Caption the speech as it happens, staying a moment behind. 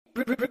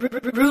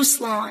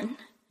Ruslan.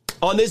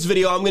 On this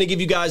video, I'm going to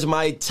give you guys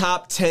my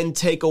top 10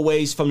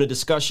 takeaways from the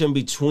discussion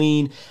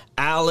between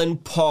Alan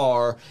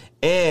Parr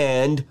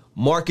and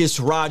Marcus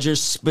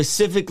Rogers,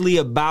 specifically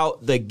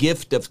about the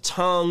gift of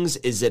tongues.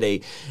 Is it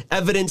a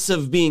evidence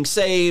of being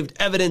saved,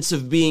 evidence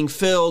of being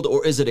filled,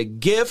 or is it a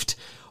gift?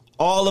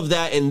 All of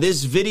that in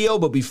this video.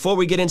 But before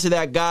we get into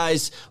that,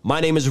 guys,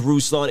 my name is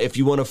Ruslan. If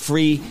you want a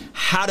free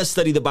How to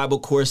Study the Bible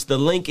course, the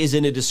link is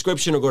in the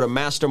description, or go to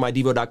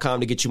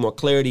mastermydevo.com to get you more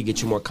clarity,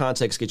 get you more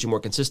context, get you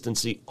more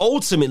consistency,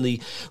 ultimately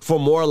for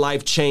more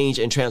life change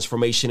and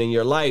transformation in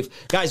your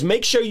life. Guys,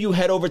 make sure you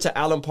head over to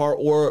Alan Parr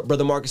or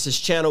Brother Marcus's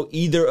channel.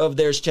 Either of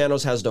their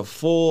channels has the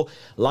full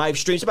live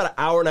stream. It's about an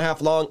hour and a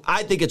half long.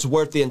 I think it's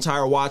worth the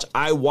entire watch.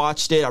 I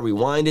watched it. I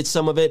rewinded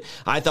some of it.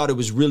 I thought it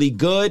was really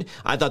good.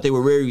 I thought they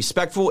were very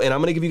respectful. And I'm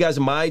going to give you guys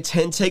my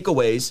 10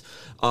 takeaways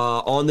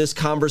on this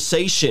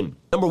conversation.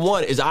 Number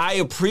one is I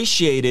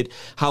appreciated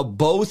how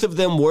both of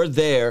them were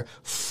there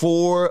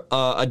for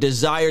a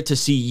desire to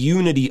see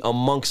unity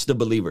amongst the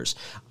believers.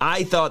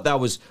 I thought that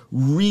was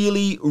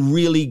really,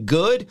 really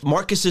good.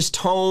 Marcus's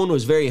tone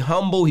was very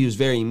humble. He was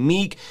very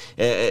meek.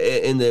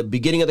 In the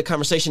beginning of the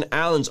conversation,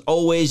 Alan's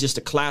always just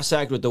a class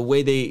act with the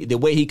way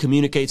he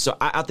communicates. So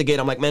out the gate,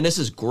 I'm like, man, this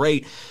is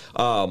great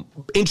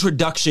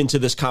introduction to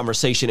this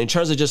conversation in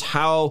terms of just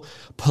how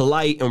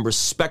polite and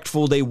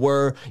respectful they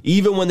were,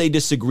 even when they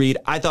disagreed.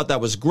 I thought that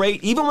was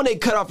great. Even when they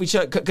cut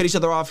each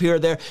other off here or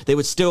there, they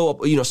would still,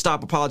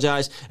 stop,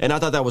 apologize. And I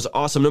thought that was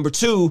awesome. Number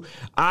two,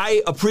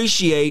 I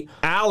appreciate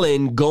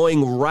Alan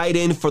going right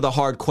in for the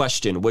hard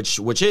question,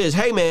 which is,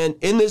 hey man,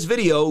 in this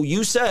video,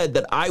 you said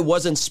that I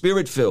wasn't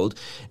spirit filled.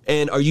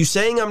 And are you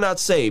saying I'm not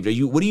saved?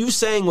 What are you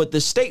saying with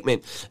this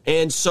statement?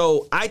 And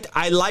so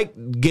I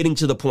like getting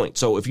to the point.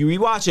 So if you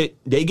rewatch it,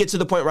 they get to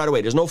the point right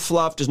away. There's no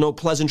fluff. There's no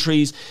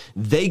pleasantries.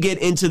 They get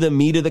into the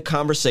meat of the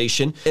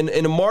conversation.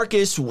 And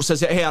Marcus says,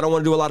 hey, I don't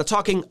want to do a lot of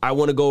talking. I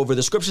want to go over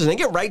the scriptures. And they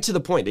get right to the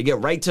point. They get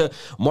right to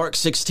Mark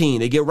 16.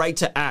 They get right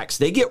to Acts.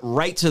 They get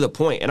right to the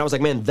point. And I was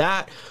like, man,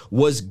 that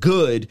was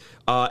good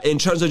in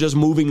terms of just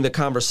moving the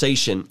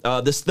conversation.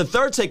 The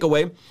third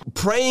takeaway,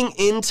 praying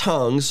in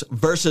tongues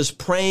versus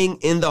praying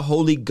in the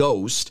Holy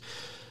Ghost.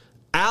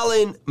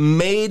 Alan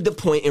made the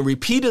point and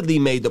repeatedly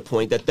made the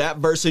point that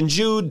verse in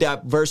Jude,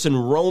 that verse in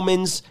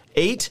Romans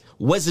 8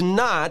 was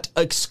not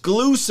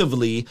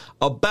exclusively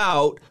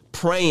about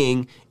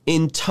praying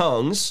in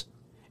tongues.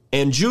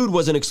 And Jude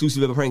wasn't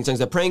exclusive of praying in tongues.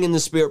 That praying in the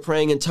Spirit,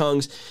 praying in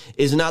tongues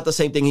is not the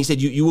same thing. He said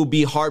you will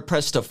be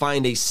hard-pressed to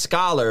find a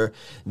scholar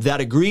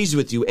that agrees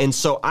with you. And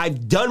so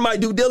I've done my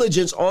due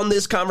diligence on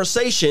this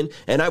conversation,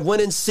 and I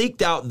went and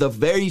seeked out the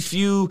very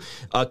few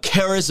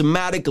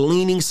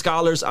charismatic-leaning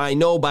scholars I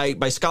know.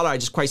 By scholar, I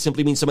just quite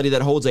simply mean somebody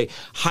that holds a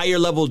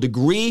higher-level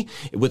degree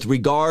with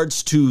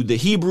regards to the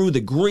Hebrew, the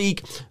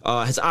Greek,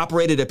 has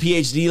operated at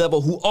PhD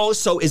level, who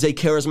also is a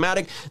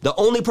charismatic. The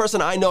only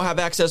person I know have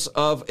access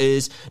of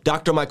is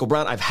Dr. Michael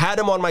Brown. I've had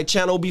him on my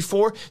channel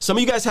before. Some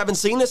of you guys haven't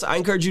seen this. I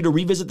encourage you to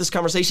revisit this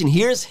conversation.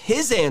 Here's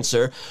his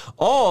answer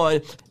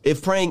on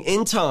if praying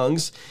in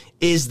tongues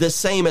is the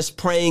same as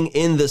praying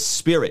in the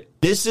Spirit.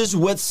 This is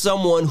with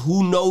someone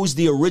who knows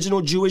the original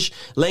Jewish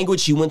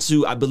language. He went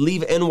to, I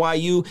believe,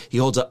 NYU. He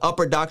holds an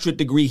upper doctorate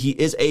degree. He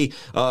is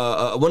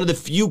one of the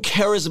few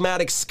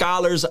charismatic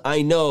scholars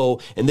I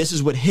know, and this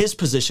is what his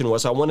position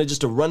was. So I wanted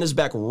just to run this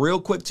back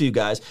real quick to you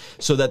guys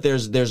so that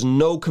there's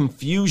no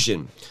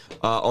confusion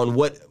on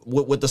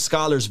what the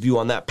scholars view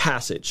on that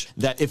passage.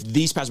 That if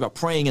these passages about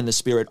praying in the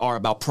Spirit are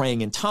about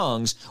praying in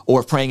tongues, or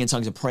if praying in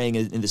tongues and praying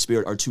in the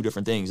Spirit are two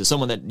different things. As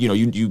someone that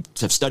you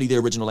have studied the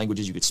original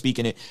languages, you could speak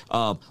in it.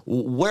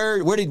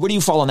 Where do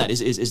you fall on that?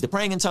 Is the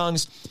praying in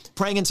tongues,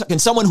 can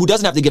someone who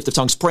doesn't have the gift of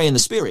tongues pray in the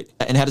Spirit?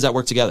 And how does that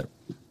work together?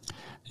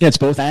 Yeah, it's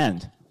both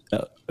and.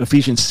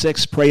 Ephesians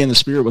 6, pray in the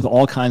Spirit with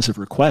all kinds of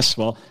requests.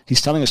 Well, he's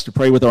telling us to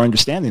pray with our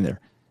understanding there.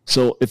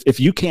 So if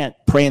you can't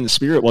pray in the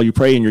Spirit while you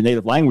pray in your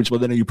native language, well,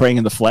 then are you praying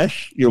in the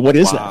flesh? What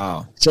is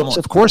that? So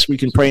of course we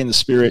can pray in the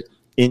Spirit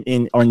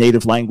in our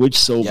native language.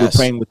 So yes, we're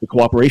praying with the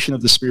cooperation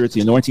of the Spirit,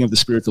 the anointing of the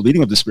Spirit, the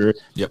leading of the Spirit.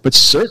 Yep. But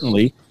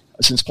certainly,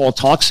 since Paul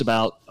talks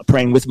about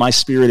praying with my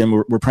Spirit and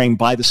we're praying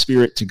by the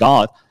Spirit to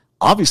God,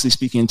 obviously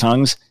speaking in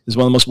tongues is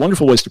one of the most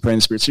wonderful ways to pray in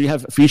the Spirit. So you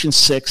have Ephesians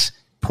 6,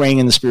 praying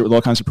in the Spirit with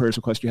all kinds of prayers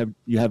requests.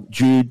 You have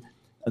Jude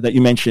that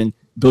you mentioned,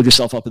 build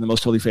yourself up in the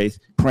most holy faith,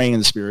 praying in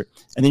the Spirit.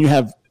 And then you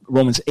have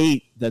Romans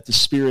 8, that the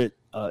Spirit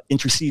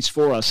intercedes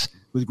for us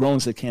with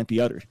groans that can't be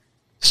uttered.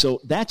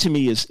 So that to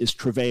me is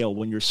travail,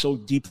 when you're so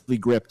deeply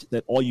gripped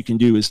that all you can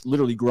do is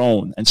literally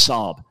groan and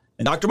sob.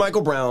 And Dr.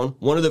 Michael Brown,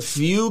 one of the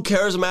few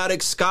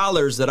charismatic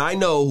scholars that I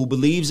know who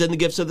believes in the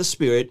gifts of the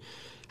Spirit,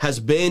 has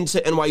been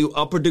to NYU,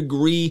 upper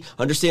degree,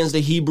 understands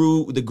the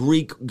Hebrew, the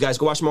Greek. Guys,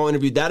 go watch my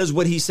interview. That is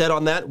what he said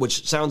on that,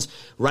 which sounds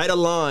right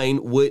aligned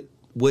with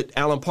what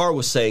Alan Parr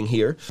was saying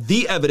here.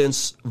 The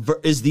evidence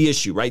is the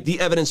issue, right? The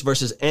evidence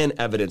versus an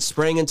evidence.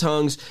 Praying in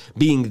tongues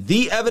being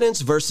the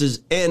evidence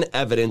versus an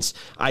evidence,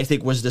 I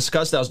think was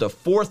discussed. That was the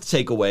fourth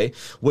takeaway,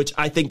 which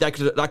I think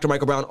Dr.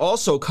 Michael Brown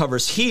also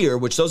covers here,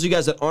 which those of you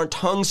guys that aren't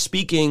tongue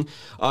speaking,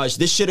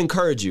 this should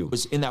encourage you.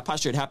 In that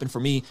posture, it happened for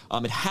me.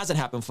 It hasn't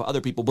happened for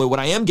other people. But what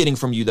I am getting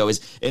from you, though,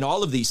 is in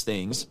all of these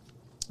things,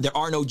 there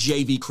are no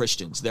JV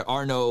Christians. There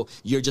are no,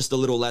 you're just a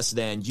little less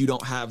than, you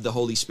don't have the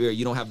Holy Spirit,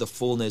 you don't have the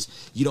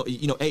fullness,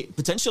 hey,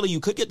 potentially you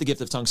could get the gift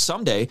of tongues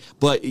someday,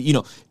 but,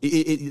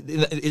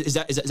 is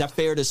that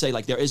fair to say,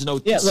 like, there is no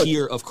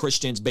tier of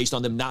Christians based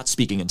on them not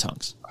speaking in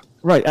tongues?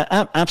 Right,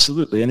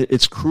 absolutely. And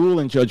it's cruel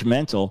and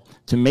judgmental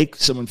to make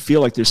someone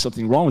feel like there's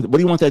something wrong with it. What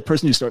do you want that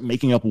person to start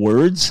making up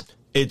words?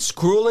 It's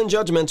cruel and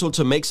judgmental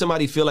to make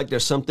somebody feel like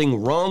there's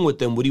something wrong with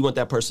them. What do you want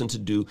that person to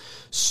do?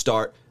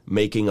 Start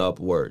making up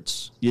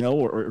words.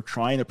 Or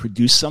trying to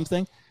produce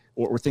something,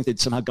 or think that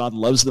somehow God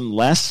loves them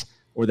less,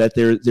 or that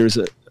there's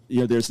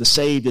the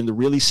saved and the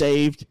really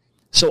saved.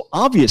 So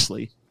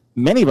obviously,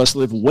 many of us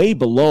live way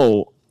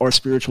below our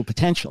spiritual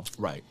potential.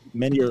 Right.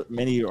 Many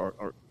are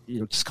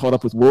just caught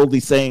up with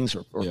worldly things,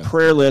 or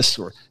prayerless,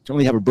 or don't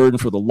really have a burden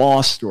for the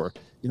lost, or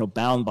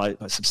bound by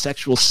some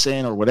sexual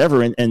sin or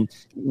whatever, and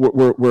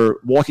we're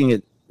walking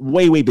it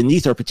way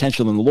beneath our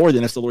potential in the Lord.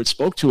 And if the Lord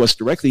spoke to us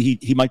directly,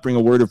 he might bring a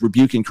word of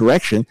rebuke and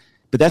correction,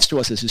 but that's to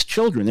us as his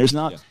children. There's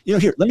not,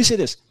 here, let me say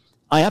this.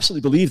 I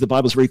absolutely believe the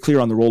Bible is very clear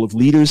on the role of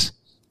leaders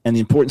and the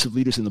importance of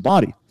leaders in the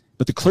body,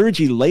 but the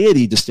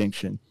clergy-laity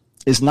distinction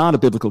is not a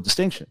biblical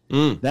distinction.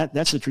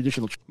 That's a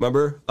traditional.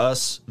 Remember,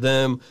 us,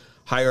 them,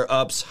 higher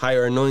ups,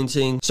 higher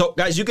anointing. So,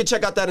 guys, you can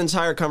check out that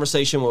entire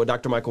conversation with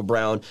Dr. Michael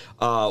Brown,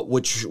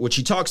 which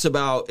he talks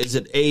about. Is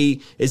it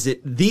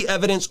the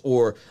evidence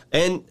or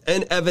an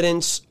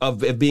evidence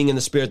of being in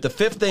the Spirit? The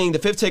fifth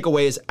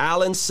takeaway is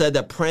Alan said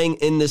that praying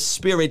in the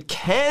Spirit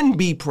can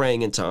be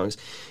praying in tongues,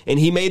 and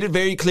he made it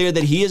very clear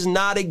that he is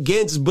not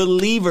against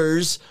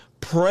believers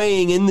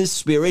praying in the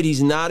Spirit.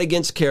 He's not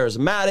against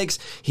charismatics.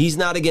 He's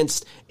not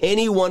against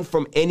anyone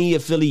from any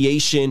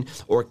affiliation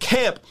or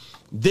camp.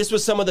 This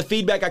was some of the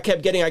feedback I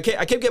kept getting. I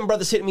kept getting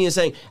brothers hitting me and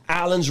saying,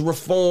 Alan's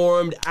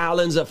Reformed,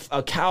 Alan's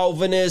a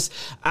Calvinist,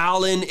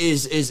 Alan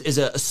is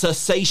a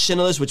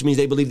cessationalist, which means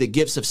they believe the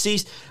gifts have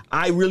ceased.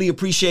 I really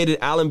appreciated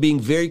Alan being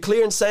very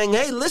clear and saying,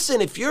 hey,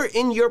 listen, if you're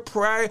in your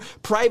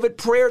private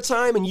prayer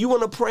time and you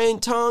want to pray in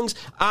tongues,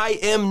 I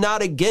am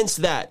not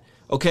against that.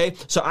 Okay,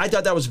 so I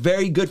thought that was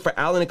very good for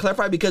Alan to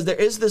clarify, because there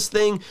is this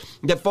thing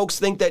that folks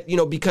think that,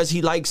 because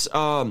he likes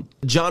John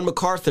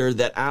MacArthur,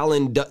 that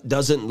Alan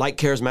doesn't like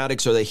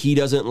charismatics, or that he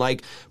doesn't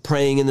like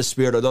praying in the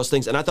Spirit, or those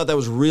things. And I thought that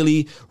was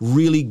really,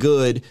 really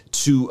good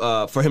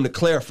for him to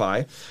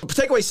clarify.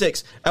 Takeaway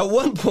 6, at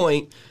one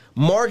point,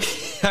 Mark,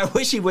 I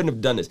wish he wouldn't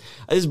have done this.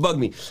 This bugged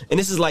me. And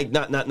this is like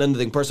not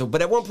nothing personal.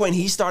 But at one point,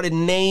 he started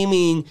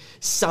naming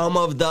some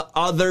of the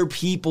other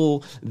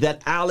people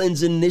that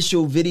Alan's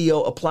initial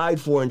video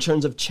applied for in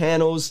terms of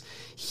channels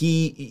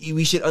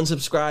we should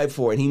unsubscribe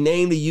for. And he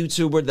named a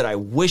YouTuber that I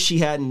wish he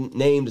hadn't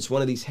named. It's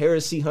one of these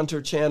Heresy Hunter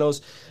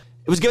channels.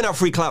 It was giving out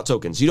free clout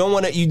tokens. We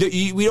don't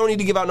need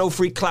to give out no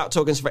free clout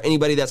tokens for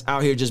anybody that's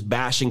out here just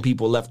bashing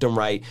people left and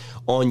right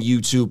on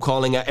YouTube,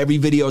 calling out every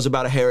video is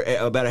about a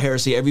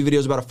heresy, every video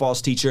is about a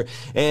false teacher.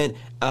 And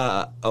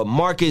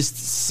Marcus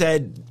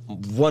said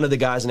one of the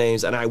guys'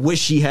 names, and I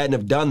wish he hadn't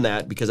have done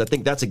that, because I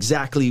think that's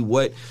exactly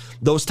what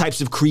those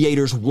types of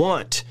creators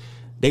want.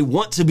 They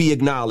want to be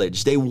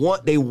acknowledged. They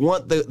want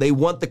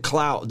the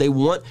clout. They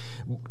want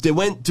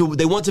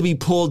to be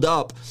pulled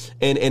up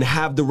and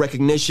have the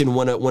recognition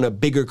when a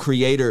bigger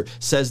creator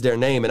says their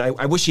name. And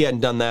I wish he hadn't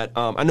done that.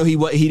 I know he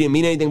didn't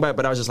mean anything by it,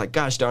 but I was just like,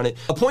 gosh darn it.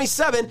 Point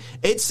 7,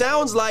 it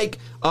sounds like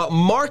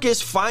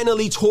Marcus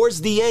finally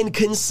towards the end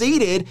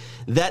conceded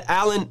that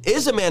Alan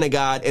is a man of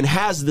God and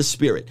has the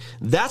Spirit.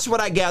 That's what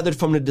I gathered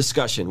from the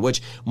discussion,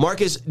 which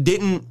Marcus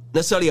didn't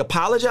necessarily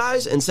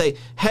apologize and say,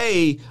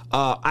 hey,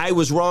 I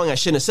was wrong, I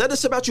shouldn't have said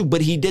this about you, but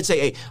he did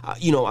say, hey,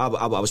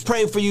 I was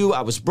praying for you,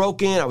 I was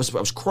broken, I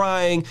was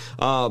crying,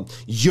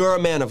 you're a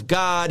man of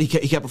God. He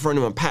kept referring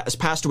to him as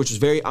pastor, which was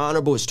very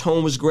honorable. His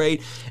tone was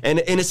great, and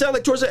it sounded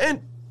like towards the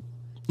end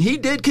he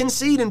did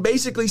concede and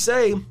basically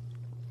say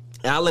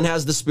Alan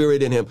has the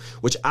Spirit in him,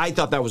 which I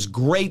thought that was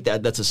great.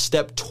 That's a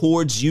step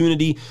towards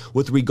unity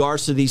with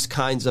regards to these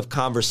kinds of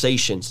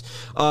conversations.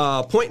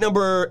 Point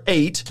number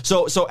 8.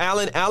 So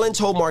Alan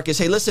told Marcus,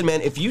 hey, listen,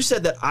 man, if you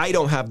said that I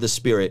don't have the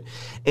Spirit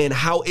and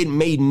how it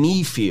made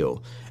me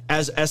feel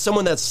as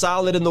someone that's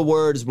solid in the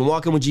Word, has been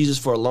walking with Jesus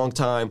for a long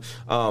time,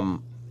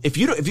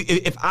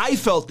 if I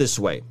felt this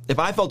way,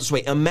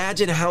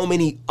 imagine how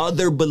many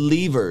other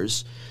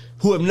believers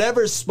who have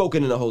never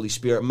spoken in the Holy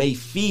Spirit may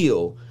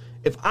feel.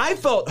 If I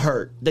felt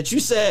hurt that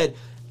you said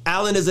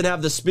Alan doesn't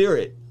have the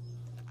Spirit,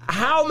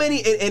 how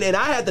many, and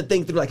I had to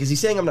think through, like, is he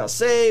saying I'm not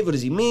saved? What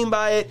does he mean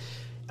by it?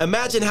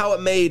 imagine how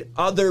it made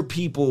other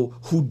people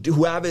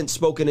who haven't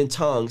spoken in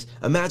tongues,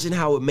 imagine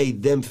how it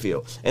made them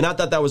feel. And I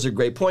thought that was a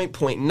great point.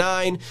 Point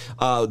 9,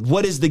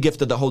 what is the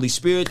gift of the Holy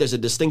Spirit? There's a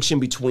distinction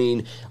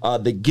between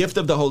the gift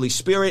of the Holy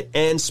Spirit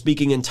and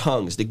speaking in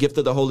tongues. The gift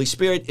of the Holy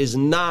Spirit is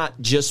not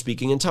just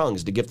speaking in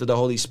tongues. The gift of the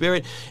Holy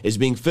Spirit is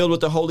being filled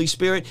with the Holy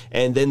Spirit,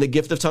 and then the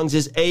gift of tongues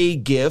is a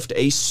gift,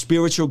 a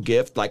spiritual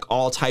gift, like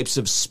all types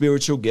of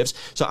spiritual gifts.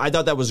 So I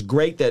thought that was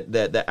great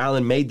that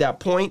Alan made that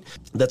point,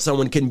 that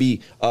someone can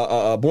be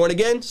born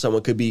again,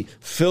 someone could be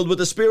filled with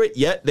the Spirit,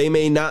 yet they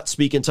may not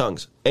speak in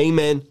tongues.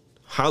 Amen.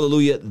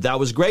 Hallelujah. That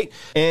was great.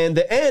 And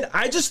the end,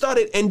 I just thought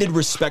it ended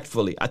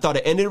respectfully. I thought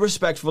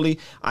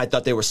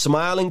they were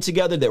smiling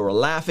together. They were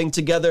laughing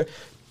together.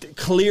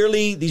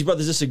 Clearly, these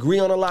brothers disagree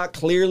on a lot.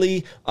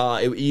 Clearly,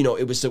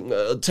 it was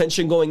some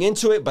tension going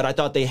into it, but I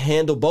thought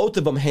both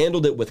of them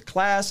handled it with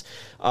class.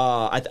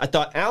 I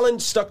thought Alan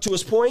stuck to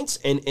his points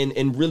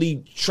and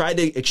really tried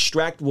to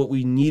extract what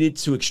we needed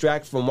to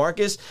extract from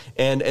Marcus.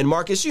 And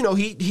Marcus,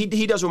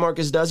 he does what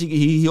Marcus does.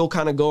 He'll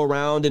kind of go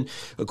around and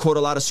quote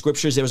a lot of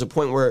scriptures. There was a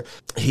point where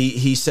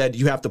he said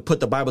you have to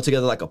put the Bible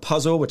together like a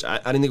puzzle, which I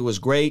didn't think it was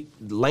great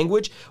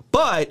language,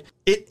 but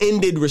it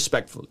ended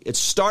respectfully. It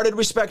started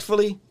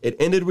respectfully. It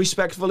ended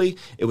respectfully.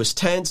 It was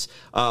tense.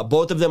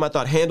 Both of them, I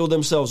thought, handled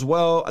themselves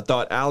well. I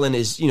thought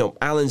he's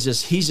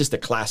just a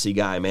classy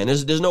guy, man.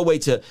 There's no way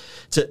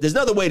there's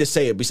another way to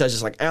say it besides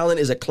just like Alan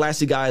is a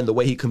classy guy in the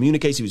way he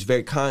communicates. He was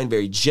very kind,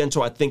 very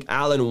gentle. I think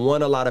Alan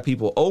won a lot of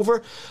people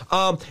over.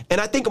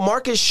 And I think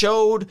Marcus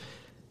showed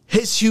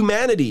his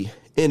humanity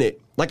in it.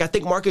 Like, I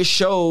think Marcus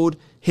showed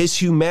his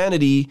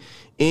humanity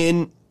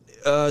in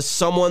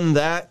someone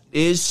that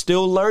is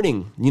still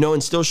learning,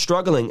 and still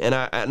struggling. And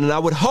I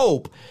would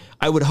hope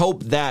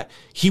that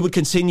he would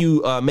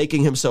continue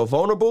making himself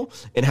vulnerable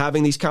and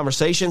having these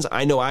conversations.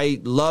 I know I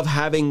love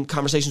having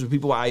conversations with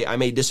people I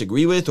may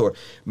disagree with, or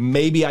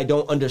maybe I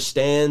don't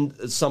understand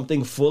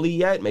something fully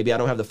yet. Maybe I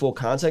don't have the full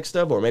context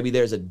of, or maybe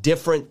there's a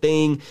different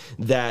thing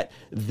that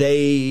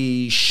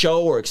they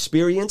show or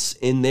experience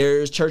in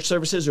their church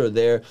services or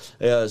their,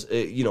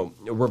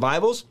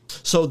 revivals.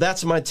 So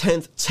that's my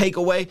 10th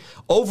takeaway.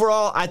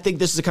 Overall, I think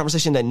this is a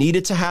conversation that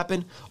needed to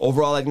happen.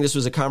 Overall, I think this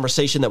was a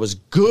conversation that was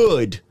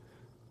good.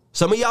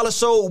 Some of y'all are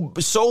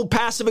so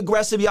passive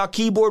aggressive, y'all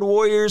keyboard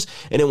warriors,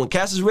 and then when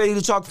Cass is ready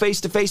to talk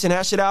face to face and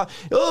hash it out,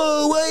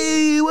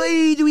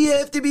 why do we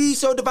have to be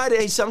so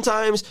divided? Hey,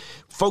 sometimes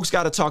folks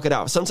got to talk it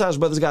out. Sometimes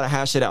brothers got to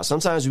hash it out.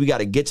 Sometimes we got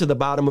to get to the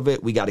bottom of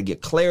it. We got to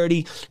get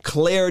clarity.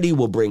 Clarity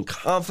will bring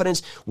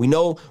confidence. We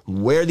know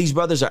where these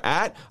brothers are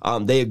at.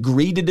 They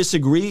agree to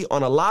disagree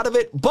on a lot of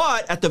it,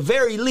 but at the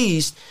very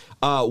least,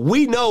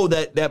 we know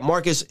that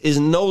Marcus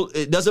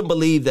doesn't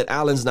believe that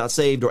Alan's not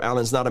saved, or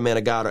Alan's not a man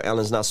of God, or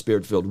Alan's not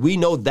spirit-filled. We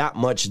know that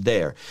much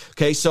there.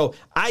 Okay, so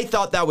I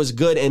thought that was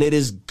good, and it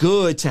is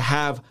good to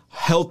have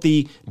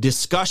healthy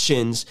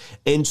discussions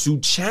and to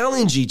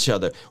challenge each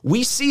other.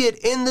 We see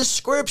it in the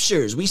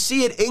scriptures. We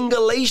see it in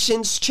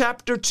Galatians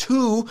chapter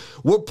 2,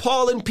 where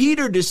Paul and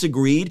Peter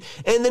disagreed,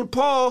 and then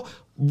Paul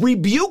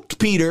rebuked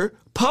Peter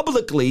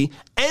publicly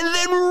and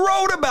then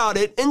wrote about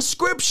it in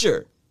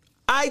scripture.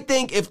 I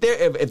think if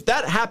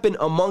that happened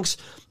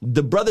amongst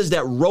the brothers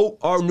that wrote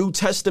our New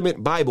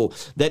Testament Bible,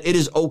 that it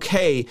is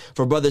okay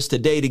for brothers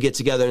today to get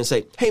together and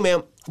say, hey,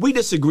 man, we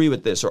disagree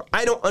with this, or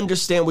I don't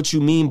understand what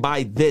you mean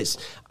by this.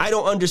 I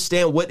don't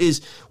understand what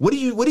did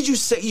you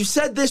say? You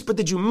said this, but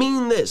did you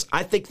mean this?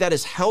 I think that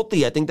is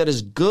healthy. I think that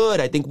is good.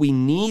 I think we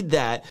need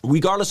that,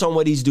 regardless on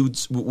what these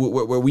dudes,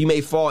 where we may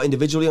fall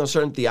individually on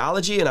certain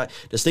theology. And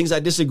there's things I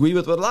disagree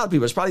with a lot of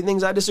people. There's probably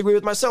things I disagree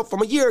with myself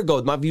from a year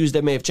ago. My views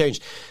that may have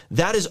changed.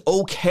 That is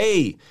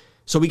okay.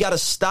 So we got to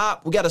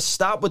stop. We got to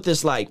stop with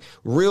this like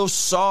real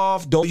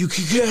soft. You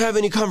can't have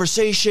any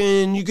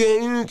conversation. You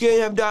can't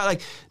have that.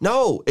 Like,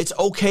 no, it's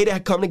okay to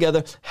come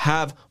together,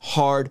 have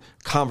hard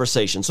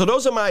conversations. So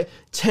those are my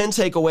 10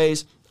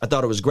 takeaways. I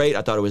thought it was great.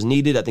 I thought it was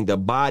needed. I think the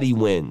body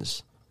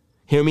wins.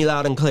 Hear me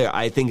loud and clear.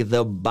 I think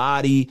the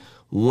body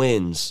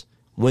wins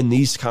when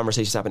these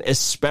conversations happen,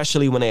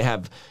 especially when they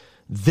have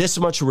this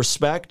much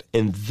respect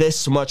and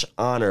this much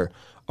honor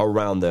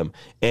around them.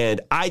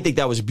 And I think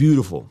that was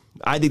beautiful.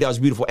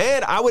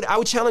 And I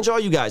would challenge all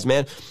you guys,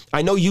 man.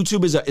 I know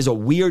YouTube is a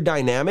weird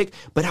dynamic,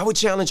 but I would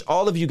challenge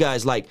all of you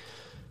guys, like,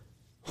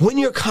 when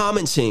you're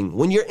commenting,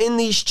 when you're in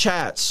these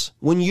chats,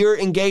 when you're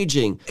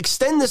engaging,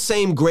 extend the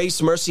same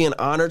grace, mercy, and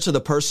honor to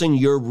the person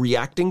you're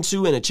reacting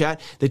to in a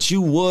chat that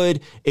you would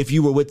if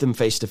you were with them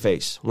face to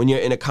face, when you're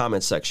in a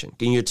comment section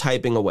and you're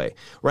typing away,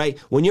 right?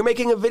 When you're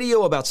making a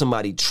video about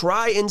somebody,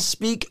 try and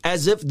speak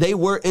as if they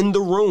were in the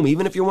room.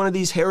 Even if you're one of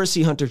these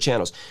heresy hunter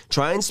channels,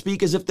 try and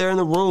speak as if they're in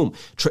the room.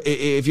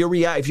 If you're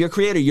a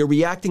creator, you're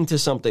reacting to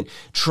something,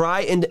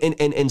 try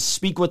and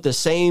speak with the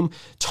same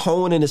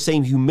tone and the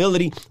same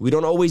humility. We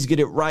don't always get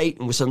it right,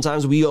 and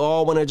sometimes we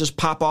all want to just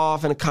pop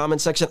off in a comment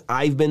section.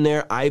 I've been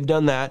there. I've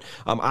done that.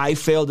 I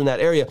failed in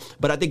that area,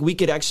 but I think we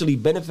could actually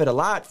benefit a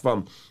lot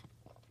from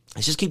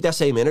let's just keep that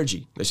same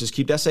energy. Let's just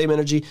keep that same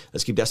energy.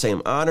 Let's keep that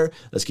same honor.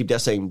 Let's keep that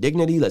same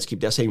dignity. Let's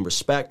keep that same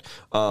respect.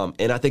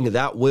 And I think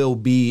that will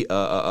be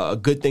a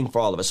good thing for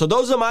all of us. So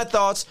those are my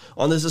thoughts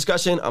on this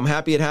discussion. I'm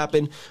happy it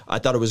happened. I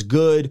thought it was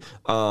good.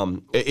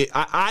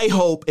 I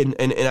hope and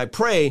I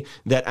pray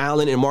that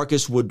Alan and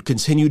Marcus would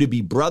continue to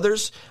be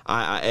brothers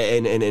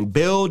and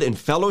build and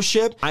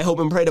fellowship. I hope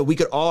and pray that we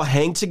could all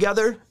hang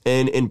together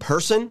in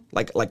person,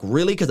 like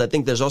really, because I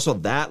think there's also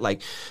that,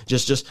 like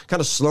just kind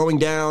of slowing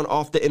down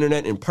off the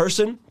internet in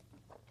person.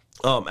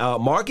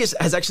 Marcus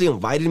has actually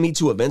invited me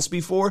to events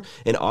before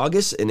in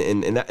August,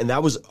 and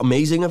that was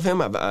amazing of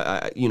him.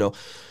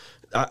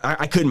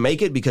 I couldn't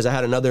make it because I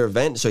had another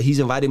event, so he's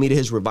invited me to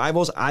his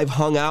revivals. I've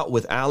hung out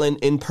with Alan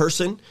in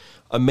person.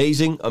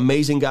 Amazing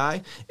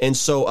guy. And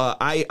so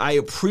I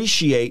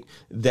appreciate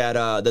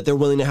that they're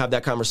willing to have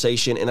that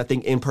conversation. And I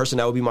think in person,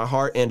 that would be my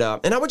heart. And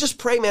I would just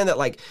pray, man, that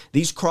like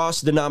these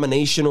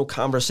cross-denominational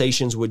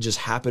conversations would just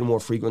happen more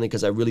frequently,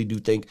 because I really do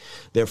think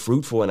they're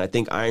fruitful. And I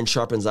think iron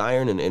sharpens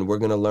iron, and we're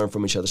going to learn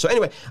from each other. So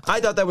anyway,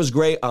 I thought that was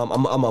great. I'm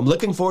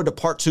looking forward to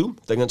part 2.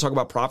 They're going to talk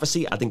about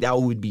prophecy. I think that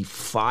would be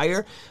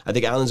fire. I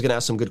think Alan's going to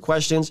ask some good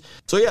questions.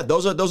 So yeah,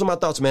 those are my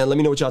thoughts, man. Let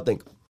me know what y'all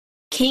think.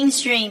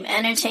 Kingstream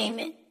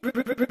Entertainment.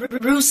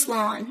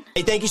 Ruslan.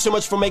 Hey, thank you so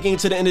much for making it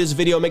to the end of this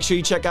video. Make sure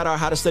you check out our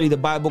How to Study the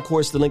Bible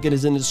course. The link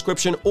is in the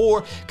description,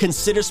 or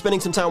consider spending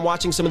some time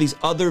watching some of these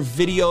other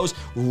videos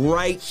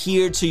right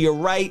here to your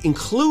right,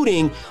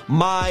 including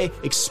my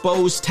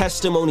Exposed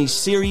Testimony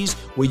series,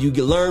 where you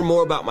can learn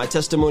more about my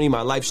testimony,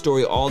 my life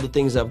story, all the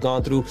things I've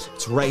gone through.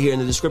 It's right here in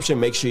the description.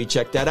 Make sure you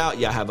check that out.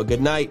 Y'all have a good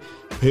night.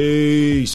 Peace.